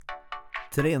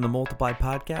Today on the Multiply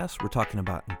Podcast, we're talking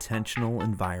about intentional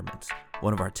environments,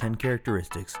 one of our 10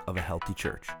 characteristics of a healthy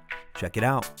church. Check it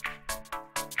out.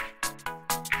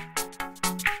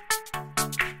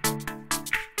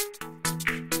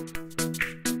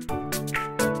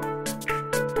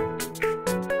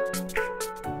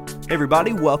 Hey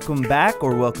everybody, welcome back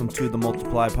or welcome to the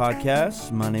Multiply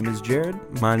Podcast. My name is Jared.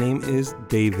 My name is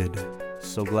David.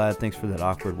 So glad. Thanks for that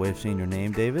awkward way of saying your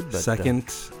name, David. But, Second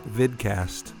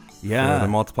vidcast. Yeah. For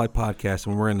the Multiply Podcast,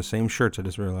 and we're wearing the same shirts, I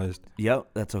just realized. Yep,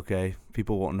 that's okay.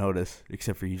 People won't notice,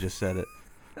 except for you just said it.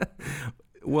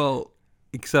 Well,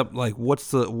 except like, what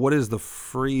is the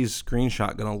freeze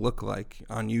screenshot going to look like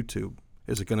on YouTube?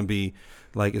 Is it going to be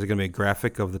a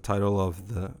graphic of the title of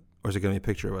the, or is it going to be a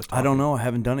picture of us talking? I don't know. I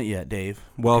haven't done it yet, Dave.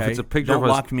 Well, okay? If it's a picture don't of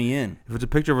us, lock me in. If it's a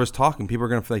picture of us talking, people are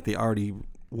going to feel like they already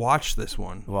watched this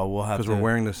one. Well, we'll have to, because we're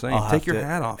wearing the same. Take your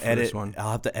hat off for this one.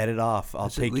 I'll have to edit off. I'll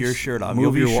take your shirt off.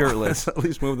 You'll be shirtless. At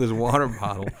least move this water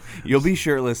bottle. You'll be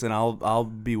shirtless, and I'll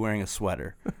be wearing a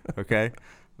sweater. Okay,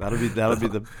 that'll be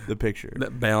the picture.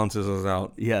 That balances us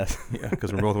out. Yes. Yeah,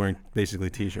 because we're both wearing basically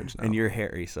t-shirts now. And you're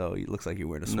hairy, so it looks like you're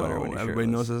wearing a sweater. No, when you're everybody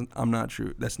shirtless. knows I'm not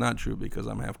true. That's not true because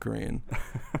I'm half Korean.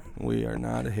 We are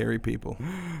not hairy people.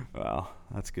 Wow,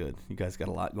 that's good. You guys got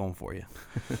a lot going for you.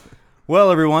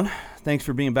 Well, everyone, thanks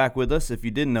for being back with us. If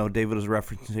you didn't know, David was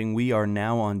referencing we are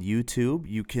now on YouTube.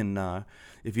 You can,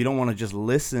 if you don't want to just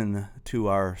listen to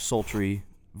our sultry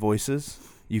voices,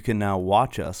 you can now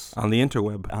watch us on the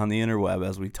interweb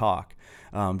as we talk.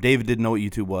 David didn't know what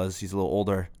YouTube was. He's a little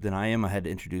older than I am. I had to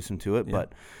introduce him to it.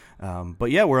 Yeah.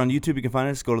 But yeah, we're on YouTube. You can find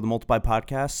us. Go to the Multiply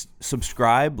Podcast.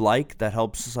 Subscribe, like. That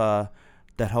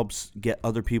helps get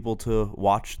other people to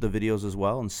watch the videos as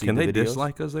well and see the videos. Can they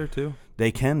dislike us there too?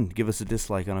 They can give us a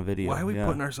dislike on a video. Why are we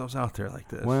putting ourselves out there like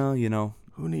this? Well, you know.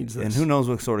 Who needs this? And who knows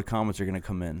what sort of comments are going to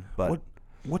come in. But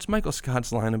what's Michael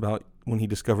Scott's line about when he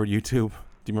discovered YouTube?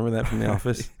 Do you remember that from The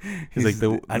Office? He's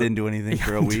like, I didn't do anything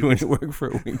for a week. Do any work for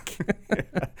a week.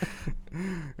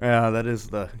 Yeah, that is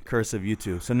the curse of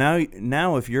YouTube. So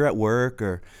now if you're at work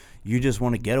or you just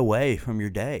want to get away from your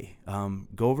day,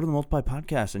 go over to the Multiply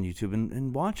Podcast on YouTube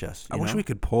and watch us. I wish we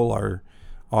could poll our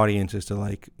audiences to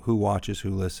like who watches, who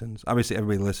listens. Obviously,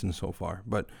 everybody listens so far,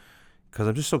 but because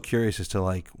I'm just so curious as to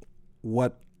like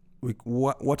what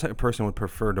type of person would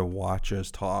prefer to watch us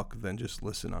talk than just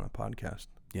listen on a podcast.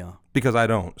 Yeah. Because I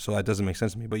don't, so that doesn't make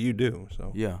sense to me, but you do.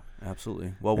 So yeah,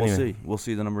 absolutely. Well, we'll see. We'll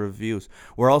see the number of views.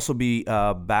 We'll also be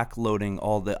backloading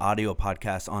all the audio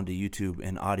podcasts onto YouTube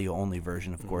in audio-only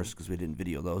version, of course, because we didn't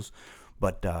video those.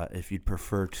 But if you'd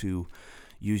prefer to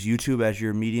use YouTube as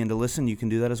your medium to listen, you can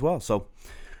do that as well. So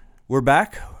we're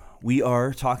back. We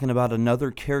are talking about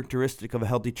another characteristic of a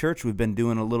healthy church. We've been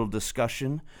doing a little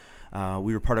discussion.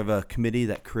 We were part of a committee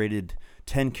that created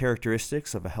 10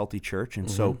 characteristics of a healthy church.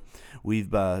 And so we've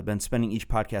been spending each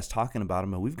podcast talking about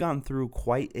them, and we've gone through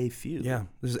quite a few. Yeah.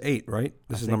 This is 8, right?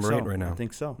 This is number 8 right now. I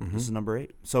think so. This is number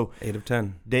 8. So 8 of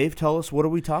 10. Dave, tell us, what are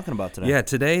we talking about today? Yeah,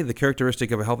 today the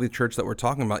characteristic of a healthy church that we're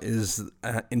talking about is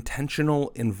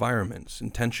intentional environments.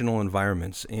 Intentional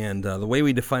environments. And the way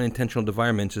we define intentional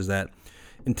environments is that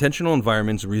intentional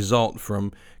environments result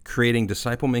from creating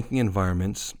disciple-making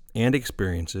environments and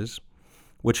experiences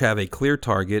which have a clear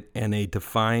target and a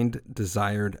defined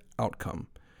desired outcome.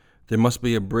 There must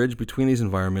be a bridge between these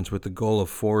environments with the goal of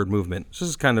forward movement. So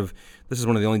this is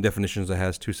one of the only definitions that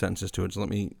has 2 sentences to it. So let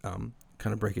me kind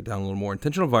of break it down a little more.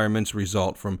 Intentional environments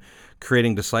result from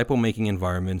creating disciple-making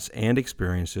environments and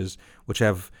experiences which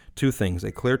have 2 things,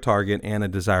 a clear target and a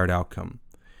desired outcome.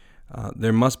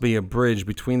 There must be a bridge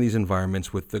between these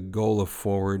environments with the goal of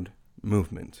forward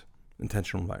movement.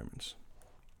 Intentional environments.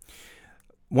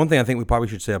 One thing I think we probably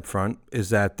should say up front is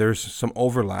that there's some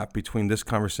overlap between this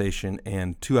conversation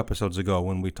and 2 episodes ago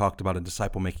when we talked about a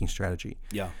disciple-making strategy.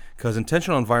 Yeah. Because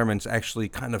intentional environments actually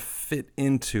kind of fit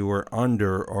into or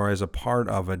under or as a part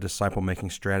of a disciple-making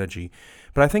strategy.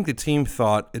 But I think the team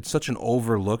thought it's such an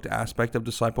overlooked aspect of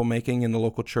disciple-making in the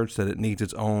local church that it needs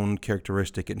its own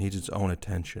characteristic, it needs its own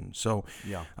attention. So,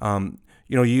 yeah.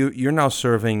 You're now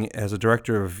serving as a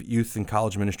director of youth and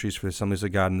college ministries for the Assemblies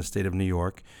of God in the state of New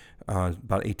York,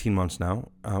 about 18 months now,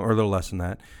 or a little less than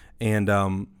that.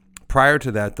 And prior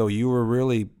to that, though, you were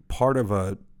really part of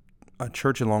a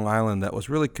church in Long Island that was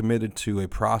really committed to a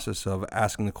process of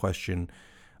asking the question,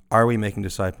 are we making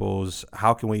disciples?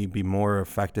 How can we be more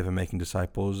effective in making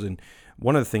disciples? And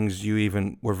one of the things you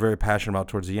even were very passionate about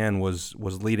towards the end was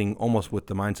leading almost with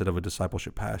the mindset of a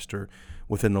discipleship pastor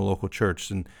within the local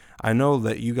church. And I know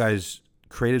that you guys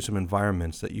created some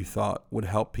environments that you thought would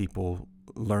help people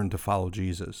learn to follow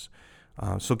Jesus.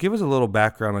 So give us a little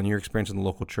background on your experience in the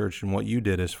local church and what you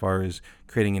did as far as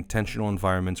creating intentional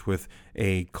environments with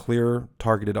a clear,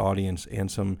 targeted audience and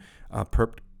some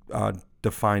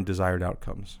defined desired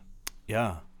outcomes.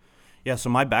 Yeah. Yeah,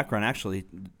 so my background, actually,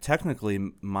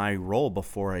 technically, my role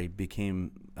before I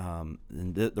became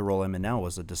the role I'm in now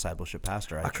was a discipleship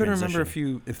pastor. I couldn't remember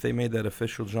if they made that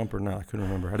official jump or not. I couldn't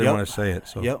remember. I didn't want to say it.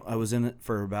 So. Yep, I was in it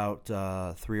for about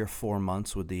 3 or 4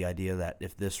 months with the idea that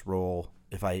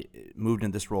if I moved in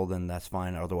this role, then that's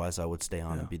fine. Otherwise, I would stay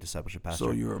on and be discipleship pastor.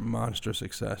 So you were a monster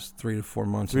success. 3 to 4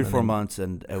 months. 3 to 4 months,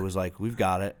 and it was like, we've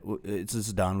got it. It's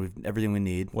done. We've everything we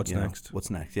need. What's next? What's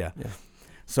next? Yeah.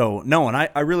 So, no, and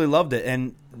I really loved it.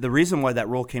 And the reason why that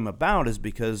role came about is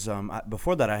because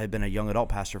before that I had been a young adult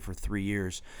pastor for 3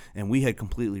 years, and we had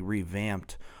completely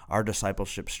revamped our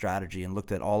discipleship strategy and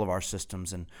looked at all of our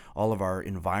systems and all of our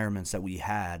environments that we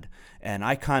had. And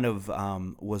I kind of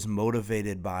was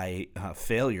motivated by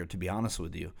failure, to be honest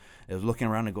with you. I was looking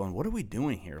around and going, what are we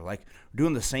doing here? Like, we're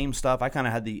doing the same stuff. I kind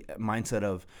of had the mindset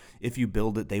of, if you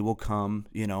build it, they will come,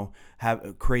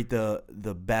 create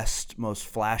the best,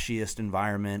 most flashiest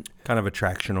environment. Kind of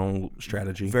attractional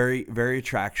strategy. Very, very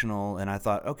attractional. And I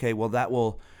thought, okay, well, that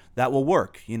will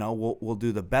work. We'll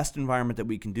do the best environment that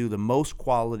we can do, the most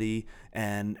quality,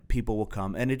 and people will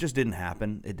come. And it just didn't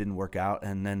happen. It didn't work out.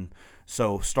 And then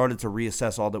so started to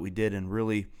reassess all that we did and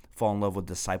really fall in love with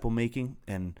disciple making,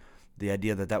 and the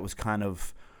idea that was kind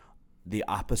of the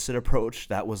opposite approach.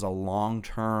 That was a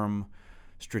long-term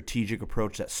strategic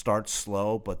approach that starts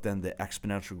slow, but then the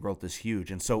exponential growth is huge.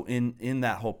 And so in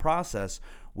that whole process,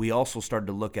 we also started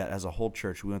to look at, as a whole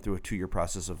church, we went through a 2-year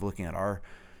process of looking at our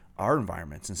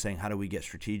environments and saying, how do we get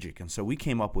strategic? And so we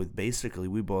came up with, basically,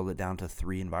 we boiled it down to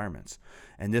 3 environments.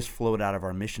 And this flowed out of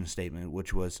our mission statement,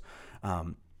 which was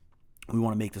we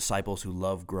want to make disciples who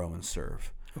love, grow, and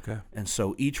serve. Okay. And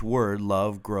so each word,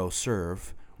 love, grow,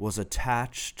 serve, was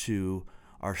attached to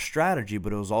our strategy,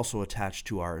 but it was also attached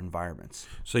to our environments.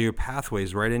 So your pathway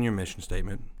is right in your mission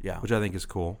statement, which I think is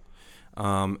cool.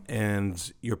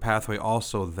 And your pathway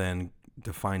also then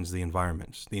defines the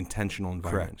environments, the intentional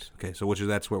environments. Correct. Okay,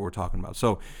 that's what we're talking about.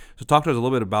 So talk to us a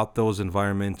little bit about those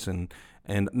environments, and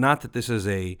not that this is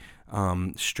a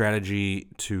strategy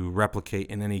to replicate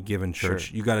in any given church.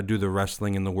 Sure. You got to do the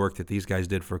wrestling and the work that these guys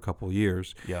did for a couple of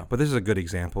years. Yeah. But this is a good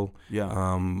example. Yeah.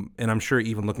 And I'm sure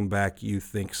even looking back, you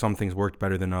think some things worked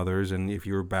better than others. And if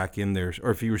you were back in there,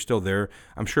 or if you were still there,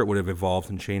 I'm sure it would have evolved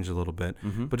and changed a little bit.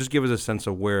 Mm-hmm. But just give us a sense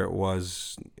of where it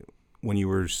was when you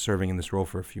were serving in this role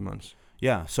for a few months.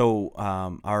 Yeah, so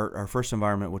our first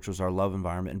environment, which was our love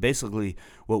environment, and basically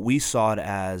what we saw it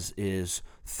as is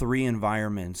 3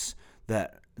 environments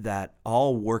that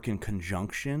all work in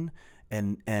conjunction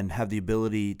and have the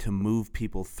ability to move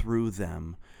people through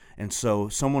them. And so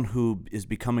someone who is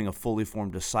becoming a fully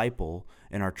formed disciple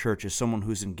in our church is someone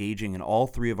who's engaging in all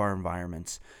 3 of our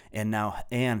environments and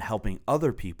helping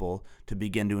other people to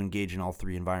begin to engage in all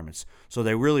 3 environments. So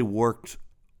they really worked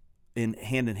in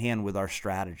hand with our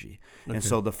strategy. Okay. And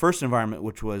so the first environment,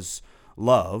 which was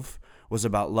love, was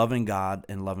about loving God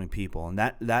and loving people. And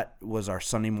that was our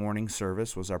Sunday morning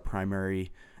service, was our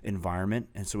primary environment.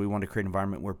 And so we wanted to create an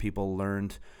environment where people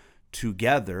learned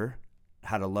together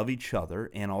how to love each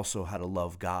other and also how to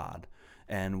love God.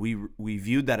 And we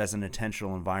viewed that as an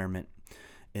intentional environment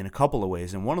in a couple of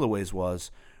ways. And one of the ways was,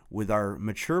 with our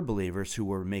mature believers who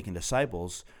were making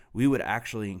disciples, we would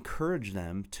actually encourage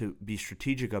them to be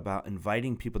strategic about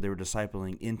inviting people they were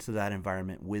discipling into that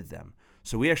environment with them.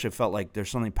 So we actually felt like there's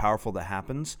something powerful that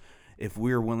happens if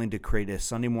we're willing to create a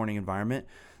Sunday morning environment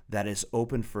that is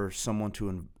open for someone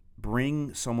to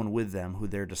bring someone with them who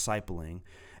they're discipling,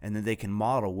 and then they can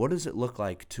model, what does it look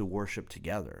like to worship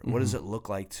together? Mm-hmm. What does it look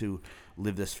like to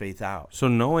live this faith out? So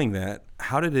knowing that,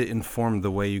 how did it inform the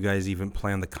way you guys even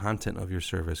plan the content of your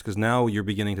service? Because now you're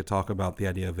beginning to talk about the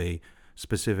idea of a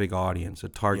specific audience, a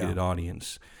targeted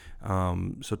audience.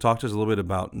 So talk to us a little bit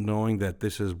about knowing that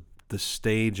this is the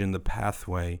stage and the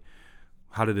pathway.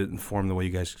 How did it inform the way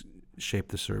you guys shape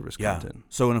the service content?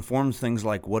 So it informs things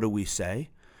like, what do we say?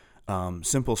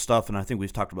 Simple stuff, and I think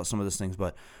we've talked about some of these things,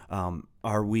 but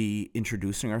are we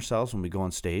introducing ourselves when we go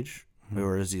on stage, mm-hmm.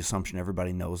 or is the assumption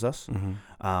everybody knows us?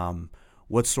 Mm-hmm.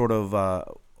 What sort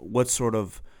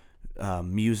of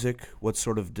music, what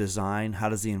sort of design, how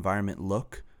does the environment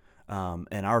look?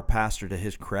 And our pastor, to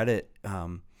his credit,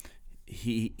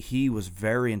 he was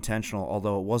very intentional,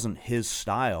 although it wasn't his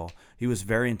style. He was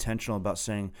very intentional about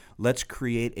saying, let's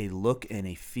create a look and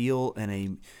a feel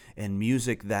and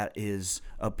music that is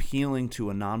appealing to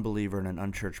a non-believer and an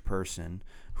unchurched person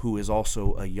who is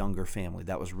also a younger family.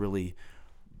 That was really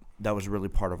that was really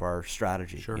part of our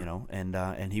strategy, Sure.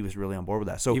 And he was really on board with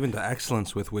that. So even the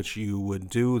excellence with which you would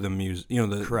do the music,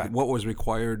 Correct. what was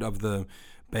required of the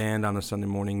band on a Sunday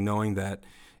morning, knowing that,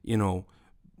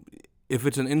 if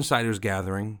it's an insiders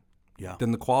gathering,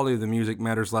 then the quality of the music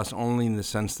matters less, only in the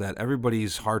sense that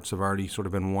everybody's hearts have already sort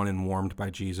of been won and warmed by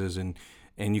Jesus, and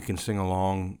you can sing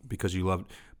along because you love.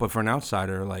 But for an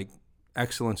outsider, like,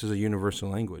 excellence is a universal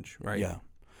language, right?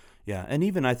 Yeah. And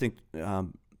even I think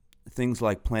things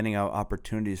like planning out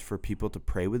opportunities for people to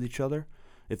pray with each other.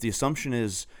 If the assumption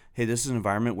is, hey, this is an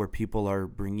environment where people are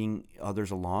bringing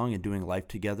others along and doing life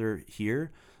together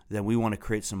here, then we want to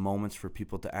create some moments for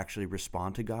people to actually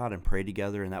respond to God and pray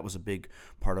together. And that was a big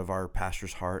part of our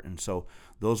pastor's heart. And so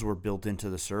those were built into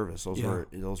the service. Those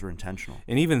were intentional.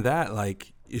 And even that,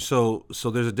 like, so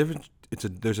there's a difference.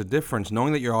 There's a difference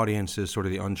knowing that your audience is sort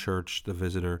of the unchurched, the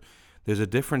visitor. There's a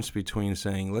difference between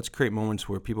saying, let's create moments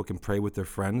where people can pray with their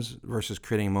friends, versus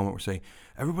creating a moment where, say,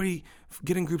 everybody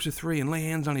get in groups of 3 and lay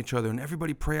hands on each other and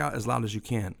everybody pray out as loud as you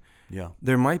can. Yeah.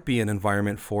 There might be an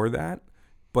environment for that,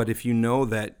 but if you know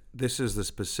that this is the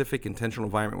specific intentional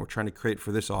environment we're trying to create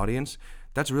for this audience,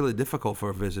 that's really difficult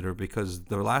for a visitor, because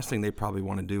the last thing they probably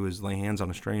want to do is lay hands on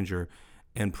a stranger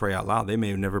and pray out loud. They may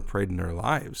have never prayed in their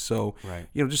lives. So, right.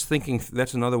 Just thinking,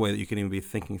 that's another way that you can even be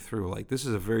thinking through, like, this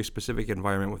is a very specific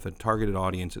environment with a targeted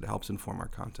audience. It helps inform our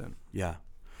content. Yeah.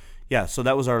 Yeah, so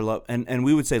that was our love. And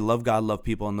we would say love God, love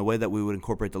people. And the way that we would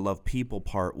incorporate the love people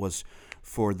part was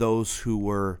for those who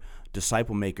were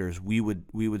disciple makers, we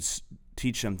would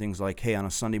teach them things like, hey, on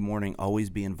a Sunday morning, always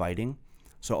be inviting.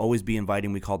 So always be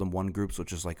inviting. We call them one groups,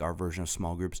 which is like our version of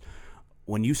small groups.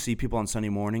 When you see people on Sunday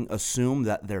morning, assume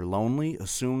that they're lonely,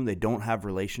 assume they don't have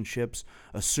relationships,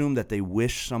 assume that they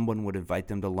wish someone would invite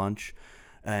them to lunch.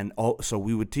 And so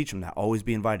we would teach them that, always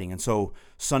be inviting. And so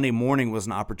Sunday morning was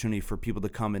an opportunity for people to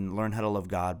come and learn how to love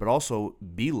God, but also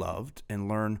be loved and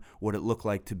learn what it looked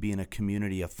like to be in a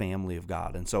community, a family of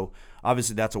God. And so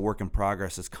obviously that's a work in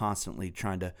progress. It's constantly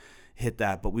trying to hit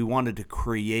that, but we wanted to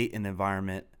create an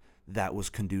environment that was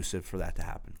conducive for that to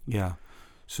happen. Yeah.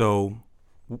 So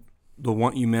the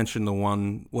one you mentioned,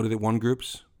 what are the one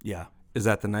groups? Yeah. Is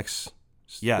that the next?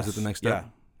 Yes. Is it the next step?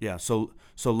 Yeah. So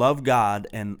love God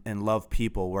and love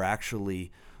people were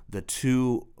actually the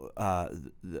two.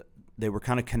 They were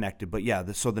kind of connected, but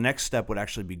so the next step would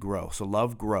actually be grow. So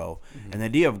love, grow, and the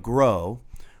idea of grow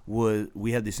was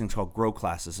we had these things called grow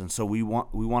classes, and so we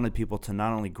wanted people to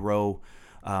not only grow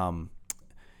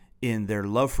in their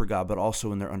love for God, but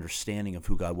also in their understanding of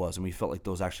who God was, and we felt like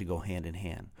those actually go hand in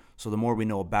hand. So the more we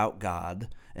know about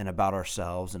God and about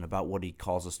ourselves and about what He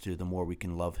calls us to, the more we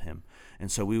can love Him.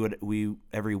 And so we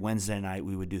every Wednesday night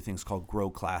we would do things called grow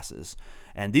classes,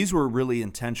 and these were really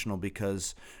intentional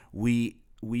because we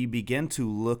began to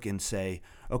look and say,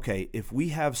 okay, if we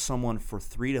have someone for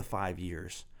 3 to 5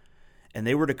 years, and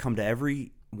they were to come to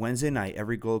every Wednesday night,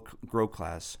 every grow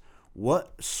class,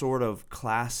 what sort of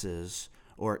classes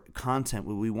or content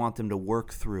would we want them to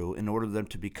work through in order for them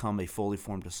to become a fully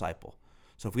formed disciple?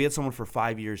 So if we had someone for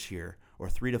 5 years here, or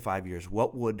 3 to 5 years,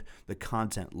 what would the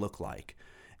content look like?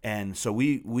 And so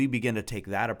we began to take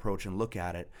that approach and look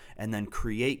at it, and then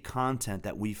create content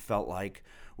that we felt like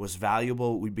was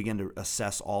valuable. We began to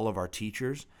assess all of our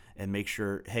teachers and make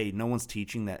sure, hey, no one's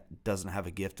teaching that doesn't have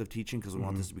a gift of teaching, because we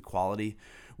want this to be quality.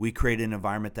 We created an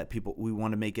environment that we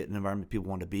want to make it an environment people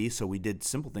want to be. So we did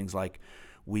simple things like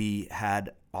we had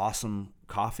awesome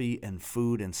coffee and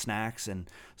food and snacks, and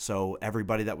so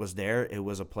everybody that was there, it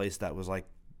was a place that was like,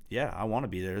 yeah, I want to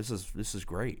be there. This is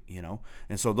great,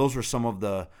 And so those were some of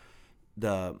the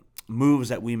moves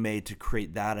that we made to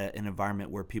create that an environment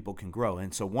where people can grow.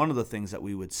 And so one of the things that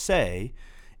we would say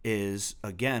is,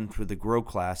 again, for the grow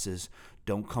classes,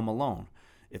 don't come alone.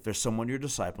 If there's someone you're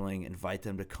discipling, invite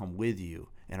them to come with you.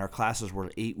 And our classes were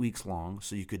 8 weeks long,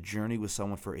 so you could journey with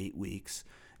someone for 8 weeks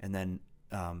and then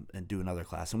and do another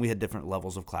class. And we had different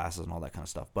levels of classes and all that kind of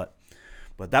stuff. But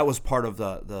that was part of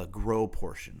the grow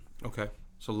portion. Okay.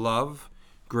 So love,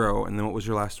 grow, and then what was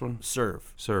your last one?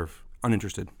 Serve.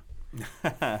 Uninterested.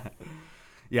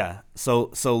 Yeah. So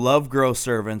love, grow,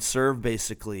 serve. And serve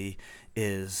basically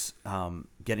is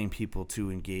getting people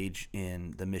to engage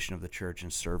in the mission of the church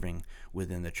and serving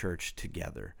within the church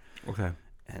together. Okay.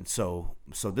 And so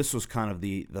this was kind of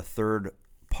the third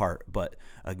part. But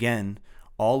again,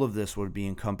 all of this would be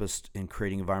encompassed in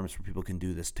creating environments where people can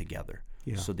do this together.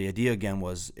 Yeah. So the idea again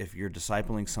was, if you're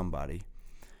discipling somebody,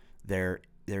 they're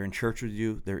in church with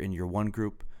you, they're in your one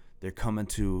group, they're coming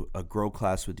to a grow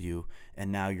class with you,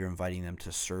 and now you're inviting them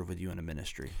to serve with you in a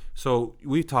ministry. So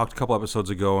we talked a couple episodes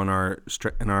ago in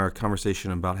our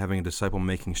conversation about having a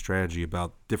disciple-making strategy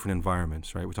about different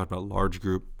environments, right? We talked about large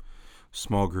group,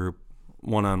 small group,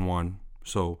 one-on-one.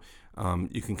 So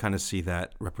you can kind of see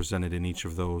that represented in each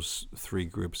of those three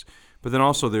groups. But then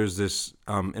also there's this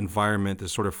environment,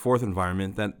 this sort of fourth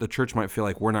environment that the church might feel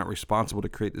like we're not responsible to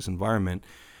create this environment.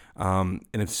 And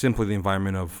it's simply the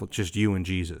environment of just you and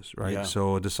Jesus, right? Yeah.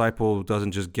 So a disciple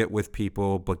doesn't just get with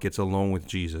people, but gets alone with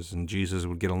Jesus. And Jesus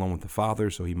would get alone with the Father,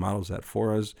 so he models that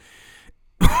for us.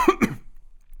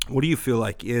 What do you feel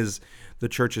like is the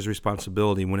church's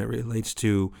responsibility when it relates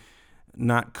to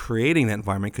not creating that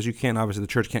environment? Because you can't, obviously, the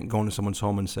church can't go into someone's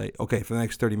home and say, okay, for the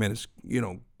next 30 minutes,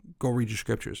 go read your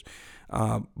scriptures.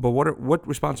 But what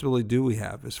responsibility do we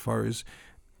have as far as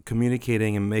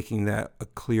communicating and making that a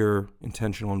clear,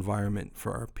 intentional environment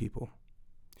for our people?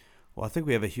 Well, I think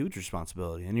we have a huge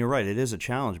responsibility. And you're right, it is a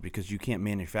challenge because you can't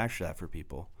manufacture that for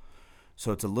people.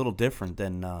 So it's a little different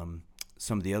than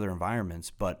some of the other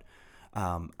environments. But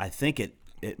I think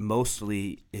it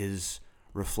mostly is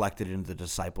reflected in the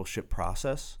discipleship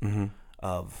process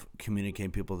of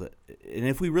communicating people that, and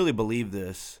if we really believe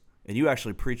this, and you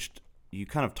actually preached, you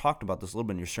kind of talked about this a little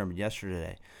bit in your sermon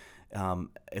yesterday,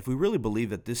 if we really believe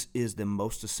that this is the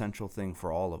most essential thing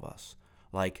for all of us,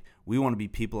 like we want to be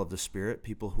people of the Spirit,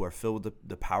 people who are filled with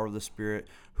the power of the Spirit,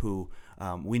 who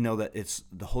we know that it's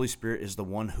the Holy Spirit is the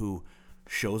one who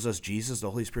shows us Jesus.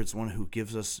 The Holy Spirit's the one who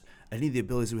gives us any of the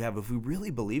abilities we have. If we really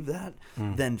believe that,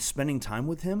 then spending time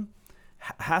with him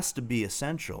has to be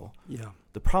essential. Yeah.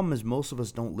 The problem is most of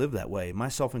us don't live that way,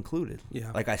 myself included.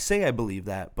 Yeah. Like I say I believe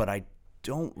that, but I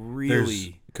don't really. There's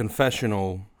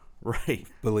confessional right.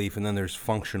 belief, and then there's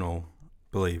functional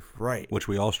belief, Right. which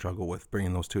we all struggle with,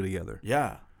 bringing those two together.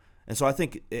 Yeah. And so I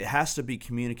think it has to be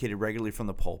communicated regularly from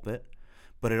the pulpit,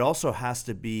 but it also has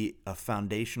to be a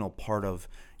foundational part of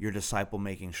your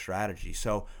disciple-making strategy.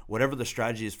 So whatever the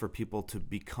strategy is for people to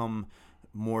become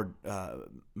more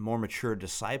mature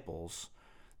disciples,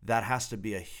 that has to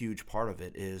be a huge part of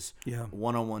it, is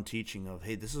one-on-one teaching of,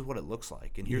 hey, this is what it looks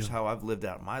like, and here's how I've lived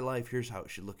out my life, here's how it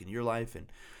should look in your life, and,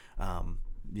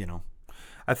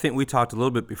 I think we talked a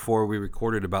little bit before we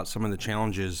recorded about some of the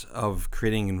challenges of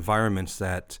creating environments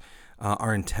that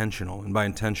are intentional. And by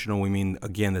intentional, we mean,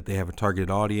 again, that they have a targeted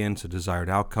audience, a desired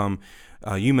outcome.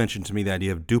 You mentioned to me the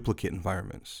idea of duplicate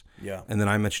environments. Yeah. And then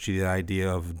I mentioned to you the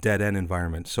idea of dead-end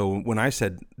environments. So when I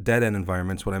said dead-end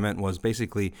environments, what I meant was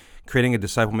basically creating a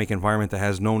disciple-making environment that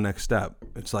has no next step.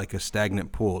 It's like a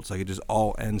stagnant pool. It's like it just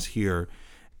all ends here.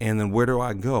 And then where do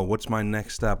I go? What's my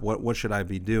next step? What should I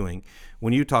be doing?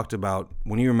 When you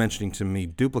were mentioning to me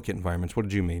duplicate environments, what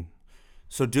did you mean?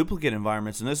 So duplicate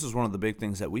environments, and this is one of the big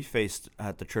things that we faced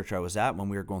at the church I was at when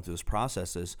we were going through this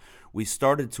process, is we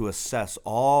started to assess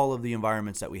all of the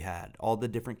environments that we had, all the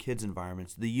different kids'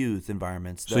 environments, the youth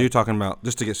environments. So you're talking about,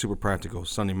 just to get super practical,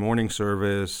 Sunday morning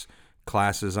service,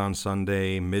 classes on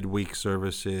Sunday, midweek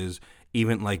services,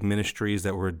 even like ministries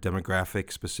that were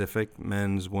demographic specific,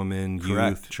 men's, women,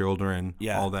 youth, children,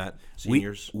 all that,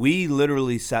 seniors. We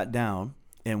literally sat down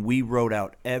and we wrote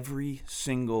out every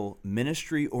single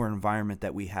ministry or environment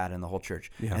that we had in the whole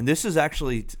church. Yeah. And this is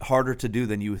actually harder to do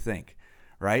than you would think,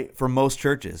 right? For most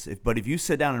churches. But if you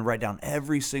sit down and write down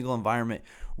every single environment,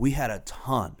 we had a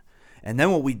ton. And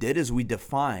then what we did is we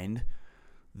defined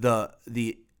the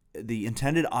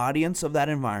intended audience of that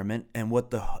environment and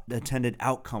what the intended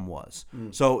outcome was.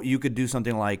 So you could do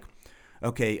something like,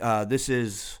 okay, this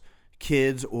is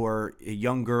kids or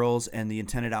young girls, and the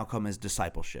intended outcome is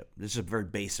discipleship. This is a very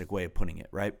basic way of putting it,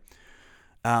 right?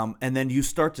 And then you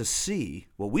start to see,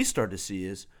 what we start to see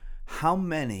is how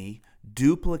many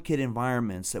duplicate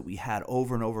environments that we had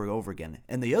over and over and over again.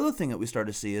 And the other thing that we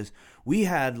started to see is we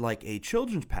had like a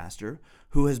children's pastor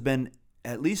who has been,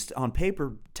 at least on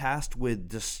paper, tasked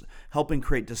with helping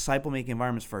create disciple-making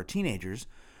environments for our teenagers.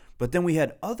 But then we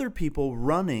had other people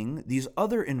running these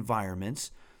other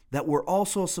environments that were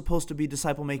also supposed to be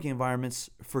disciple-making environments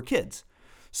for kids.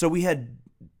 So we had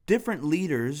different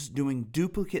leaders doing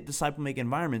duplicate disciple-making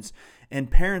environments, and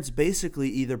parents basically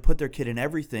either put their kid in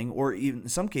everything, or even in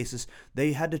some cases,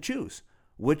 they had to choose,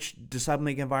 which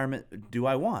disciple-making environment do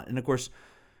I want? And of course,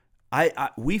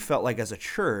 we felt like as a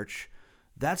church,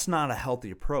 that's not a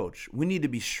healthy approach. We need to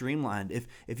be streamlined.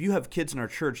 If you have kids in our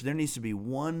church, there needs to be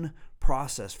one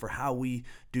process for how we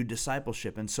do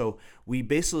discipleship. And so we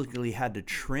basically had to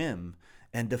trim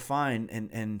and define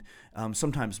and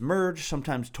sometimes merge,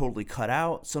 sometimes totally cut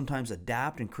out, sometimes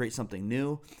adapt and create something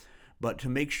new. But to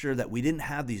make sure that we didn't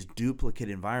have these duplicate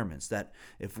environments, that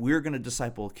if we're going to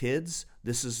disciple kids,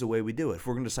 this is the way we do it. If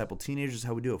we're going to disciple teenagers, this is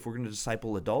how we do it. If we're going to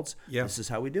disciple adults, this is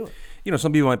how we do it. You know,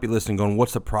 some people might be listening going,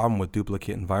 what's the problem with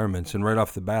duplicate environments? And right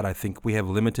off the bat, I think we have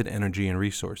limited energy and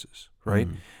resources, right?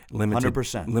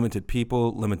 100%. Limited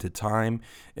people, limited time.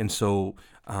 And so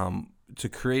to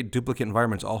create duplicate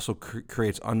environments also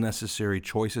creates unnecessary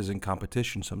choices and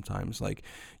competition sometimes. Like,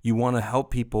 you want to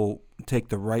help people take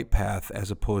the right path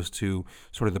as opposed to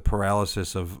sort of the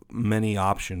paralysis of many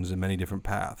options and many different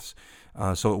paths.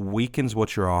 So it weakens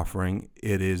what you're offering.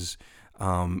 It is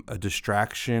a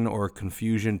distraction or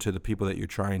confusion to the people that you're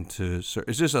trying to serve.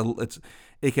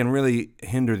 It can really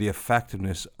hinder the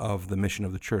effectiveness of the mission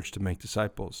of the church to make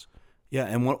disciples. Yeah,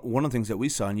 and one of the things that we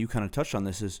saw, and you kind of touched on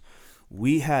this, is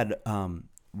we had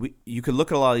you could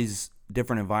look at a lot of these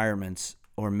different environments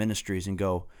or ministries and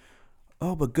go,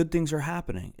 oh, but good things are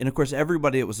happening. And of course,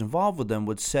 everybody that was involved with them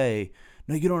would say,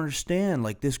 no, you don't understand.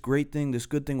 Like, this great thing, this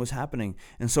good thing was happening.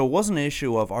 And so it wasn't an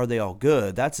issue of, are they all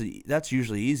good? That's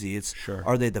usually easy. It's, sure,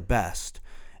 are they the best?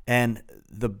 And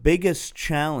the biggest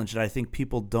challenge that I think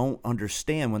people don't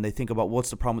understand when they think about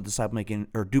what's the problem with disciple making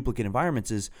or duplicate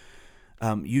environments is,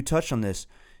 you touched on this.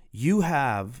 You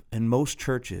have, in most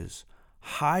churches,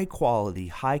 high quality,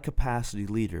 high capacity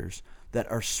leaders that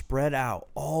are spread out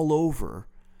all over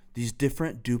these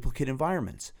different duplicate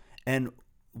environments. And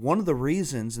one of the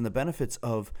reasons and the benefits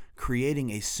of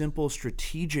creating a simple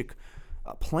strategic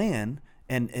plan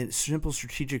and a simple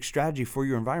strategic strategy for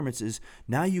your environments is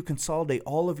now you consolidate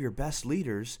all of your best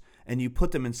leaders and you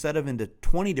put them, instead of into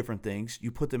 20 different things,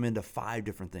 you put them into 5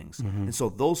 different things. Mm-hmm. And so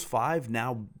those 5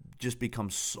 now just become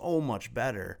so much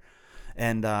better.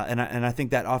 And I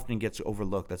think that often gets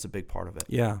overlooked. That's a big part of it.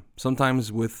 Yeah.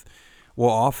 Sometimes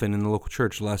often in the local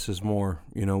church, less is more.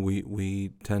 You know,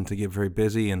 we tend to get very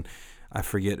busy, and I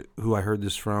forget who I heard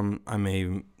this from. I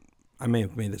may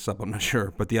have made this up, I'm not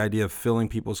sure, but the idea of filling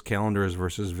people's calendars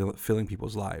versus filling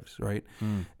people's lives, right?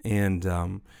 And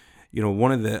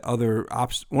one of the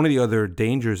other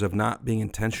dangers of not being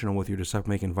intentional with your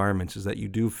disciple-making environments is that you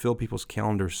do fill people's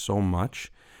calendars so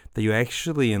much that you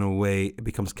actually, in a way, it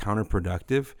becomes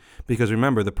counterproductive. Because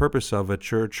remember, the purpose of a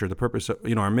church, or the purpose of,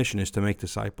 our mission is to make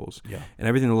disciples. Yeah. And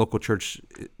everything the local church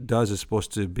does is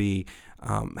supposed to be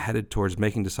headed towards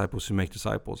making disciples who make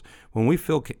disciples. When we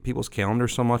fill people's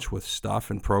calendars so much with stuff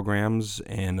and programs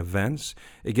and events,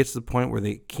 it gets to the point where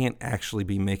they can't actually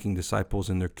be making disciples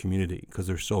in their community because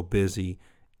they're so busy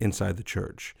inside the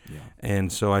church. Yeah.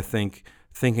 And so I think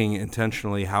thinking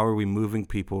intentionally, how are we moving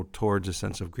people towards a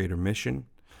sense of greater mission?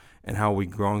 And how are we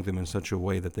growing them in such a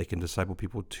way that they can disciple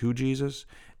people to Jesus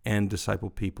and disciple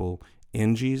people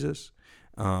in Jesus?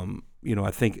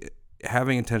 I think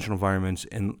having intentional environments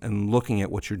and looking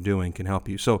at what you're doing can help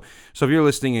you. So if you're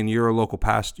listening and you're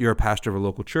a pastor of a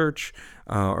local church,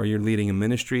 or you're leading a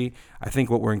ministry, I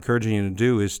think what we're encouraging you to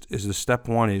do is the step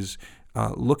one is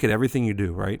look at everything you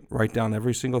do, right? Write down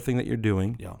every single thing that you're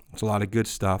doing. Yeah. It's a lot of good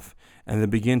stuff. And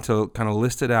then begin to kind of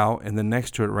list it out, and then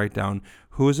next to it, write down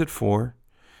who is it for?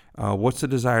 What's the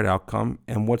desired outcome,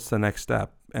 and what's the next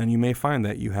step? And you may find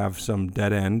that you have some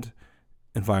dead-end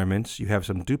environments, you have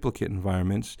some duplicate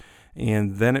environments,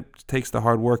 and then it takes the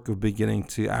hard work of beginning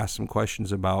to ask some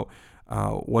questions about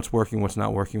what's working, what's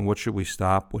not working, what should we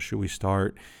stop, what should we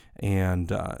start, and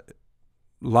a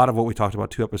lot of what we talked about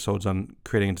 2 episodes on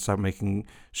creating a disciple-making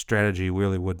strategy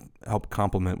really would help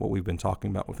complement what we've been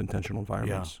talking about with intentional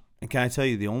environments. Yeah. And can I tell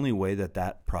you, the only way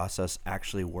that process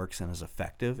actually works and is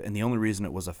effective, and the only reason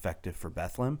it was effective for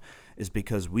Bethlehem, is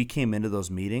because we came into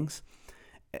those meetings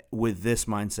with this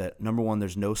mindset. Number one,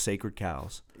 there's no sacred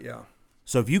cows. Yeah.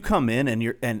 So if you come in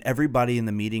and everybody in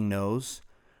the meeting knows,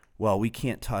 well, we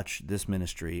can't touch this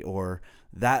ministry, or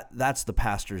that's the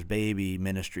pastor's baby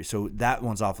ministry, so that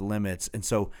one's off limits, and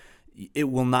so it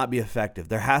will not be effective.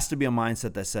 There has to be a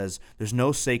mindset that says there's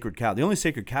no sacred cow. The only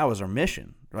sacred cow is our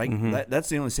mission, right? Mm-hmm. That's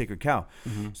the only sacred cow.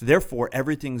 Mm-hmm. So therefore,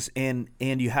 everything's and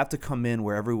you have to come in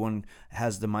where everyone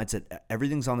has the mindset,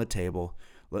 everything's on the table.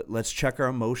 Let's check our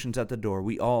emotions at the door.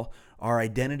 Our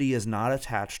identity is not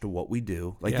attached to what we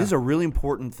do. These are really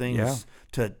important things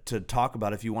to talk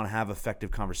about if you want to have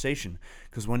effective conversation.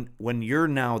 Because when you're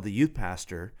now the youth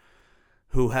pastor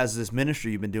who has this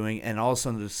ministry you've been doing, and all of a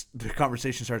sudden the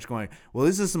conversation starts going, well,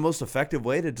 is this the most effective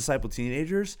way to disciple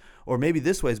teenagers? Or maybe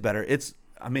this way is better.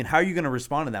 How are you going to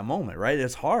respond in that moment, right?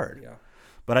 It's hard. Yeah.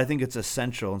 But I think it's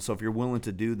essential. And so if you're willing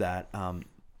to do that,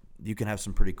 you can have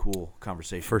some pretty cool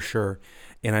conversations. For sure.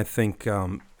 And I think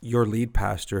your lead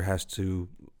pastor has to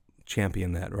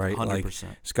champion that, right? 100%.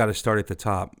 It's got to start at the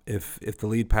top. If the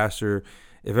lead pastor,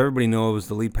 if everybody knows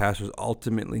the lead pastor is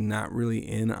ultimately not really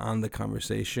in on the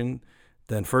conversation,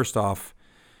 then first off,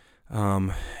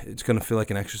 it's going to feel like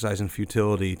an exercise in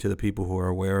futility to the people who are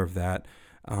aware of that.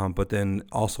 But then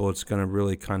also it's going to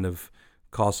really kind of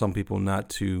cause some people not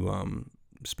to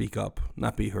speak up,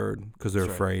 not be heard, because they're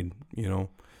afraid,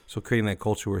 So creating that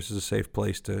culture where this is a safe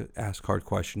place to ask hard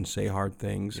questions, say hard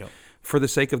things, for the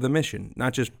sake of the mission,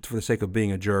 not just for the sake of being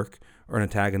a jerk or an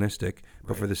antagonistic,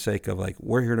 but for the sake of like,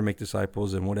 we're here to make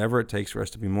disciples, and whatever it takes for us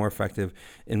to be more effective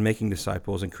in making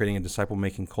disciples and creating a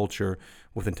disciple-making culture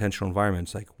with intentional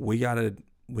environments. Like we gotta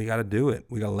do it.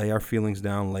 We gotta lay our feelings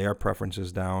down, lay our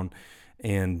preferences down,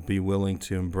 and be willing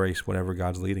to embrace whatever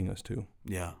God's leading us to.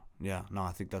 Yeah. No,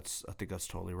 I think that's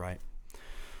totally right.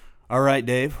 All right,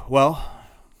 Dave. Well,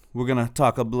 we're gonna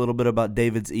talk a little bit about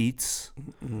David's Eats.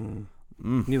 Need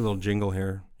a little jingle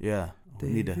here. Yeah.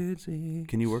 David's Eats.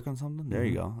 Can you work on something? There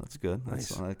you go. That's good.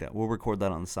 Nice. I like that. We'll record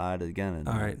that on the side again and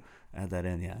All right. Add that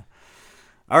in. Yeah.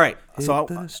 All right. Hit so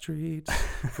the streets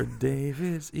for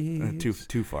David's Eats.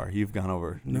 Too far. You've gone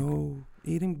over. No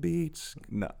eating beets.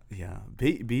 No. Yeah.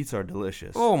 Beets are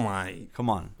delicious. Oh my! Come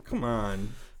on.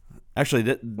 Actually,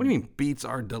 what do you mean beets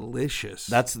are delicious?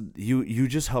 That's you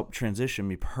just helped transition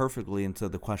me perfectly into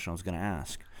the question I was going to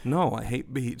ask. No, I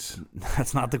hate beets.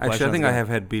 That's not the question. Actually, I think I have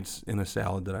had beets in a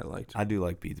salad that I liked. I do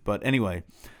like beets, but anyway,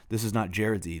 this is not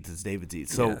Jared's Eats; it's David's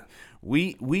Eats. So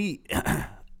we've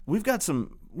got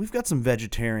some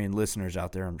vegetarian listeners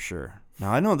out there, I'm sure.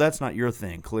 Now I know that's not your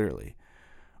thing, clearly,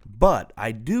 but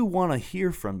I do want to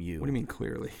hear from you. What do you mean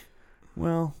clearly?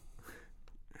 Well,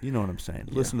 you know what I'm saying.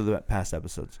 Yeah. Listen to the past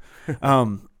episodes.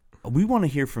 We want to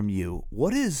hear from you.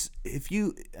 What is,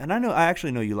 and I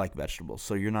actually know you like vegetables,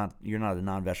 so you're not a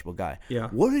non-vegetable guy. Yeah.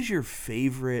 What is your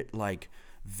favorite like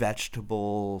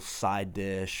vegetable side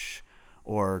dish,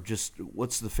 or just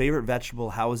what's the favorite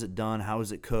vegetable? How is it done? How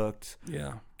is it cooked?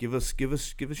 Yeah. Give us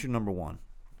your number one.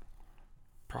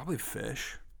 Probably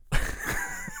fish.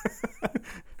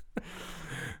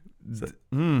 That's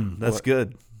what?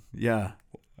 Good. Yeah.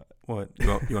 What? You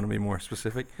want to be more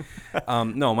specific?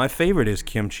 No, my favorite is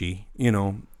kimchi.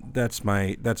 That's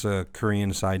a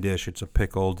Korean side dish. It's a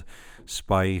pickled,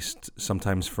 spiced,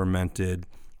 sometimes fermented,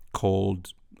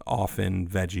 cold, often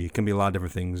veggie. It can be a lot of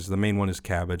different things. The main one is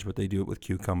cabbage, but they do it with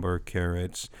cucumber,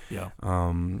 carrots,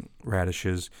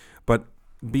 radishes. But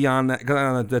beyond that,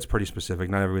 'cause that's pretty specific.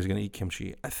 Not everybody's going to eat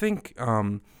kimchi. I think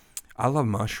I love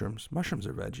mushrooms. Mushrooms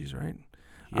are veggies, right?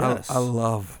 Yes. I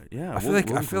love. Yeah. I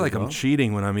feel like I'm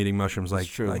cheating when I'm eating mushrooms. Like,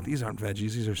 true. Like these aren't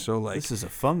veggies. These are so like. This is a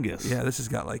fungus. Yeah, this has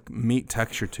got like meat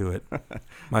texture to it.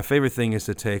 My favorite thing is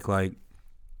to take like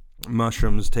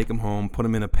mushrooms, take them home, put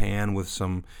them in a pan with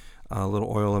some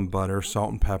little oil and butter,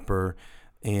 salt and pepper,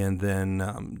 and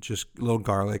then just a little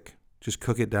garlic. Just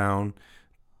cook it down,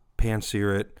 pan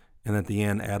sear it, and at the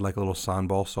end add like a little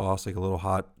sambal sauce, like a little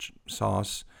hot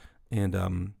sauce, and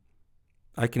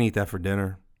I can eat that for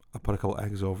dinner. I'll put a couple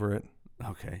eggs over it.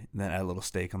 Okay, and then add a little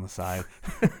steak on the side.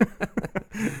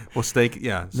 Well, steak,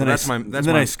 yeah. So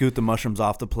I scoot the mushrooms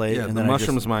off the plate. Yeah, and the then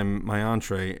mushrooms my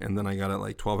entree, and then I got it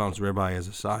like 12-ounce ribeye as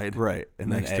a side. Right,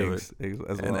 and next then to eggs, it, eggs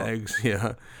as and well. eggs,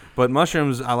 yeah. But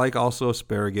mushrooms, I like also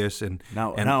asparagus and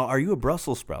now. Are you a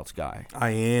Brussels sprouts guy? I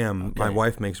am. Okay. My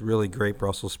wife makes really great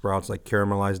Brussels sprouts, like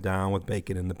caramelized down with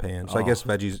bacon in the pan. So I guess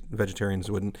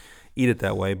vegetarians wouldn't eat it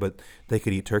that way, but they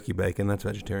could eat turkey bacon. That's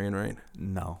vegetarian, right?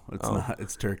 No, it's not.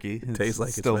 It's turkey. It tastes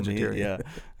like it's vegetarian.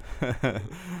 Meat, yeah.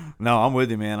 No, I'm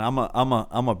with you, man. I'm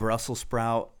a Brussels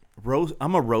sprout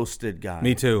I'm a roasted guy.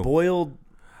 Me too. Boiled?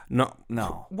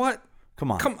 No. What?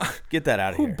 Come on. Get that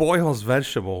out of here. Who boils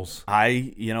vegetables?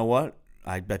 You know what?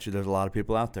 I bet you there's a lot of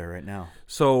people out there right now.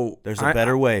 So there's a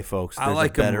better way, folks. There's I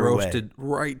like them roasted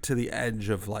right to the edge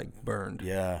of like burned.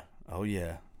 Yeah. Oh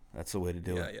yeah. That's the way to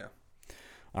do it. Yeah.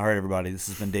 All right, everybody. This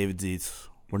has been David's Eats.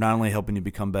 We're not only helping you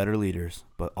become better leaders,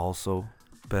 but also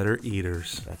better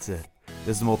eaters. That's it.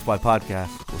 This is the Multiply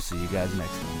Podcast. We'll see you guys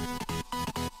next time.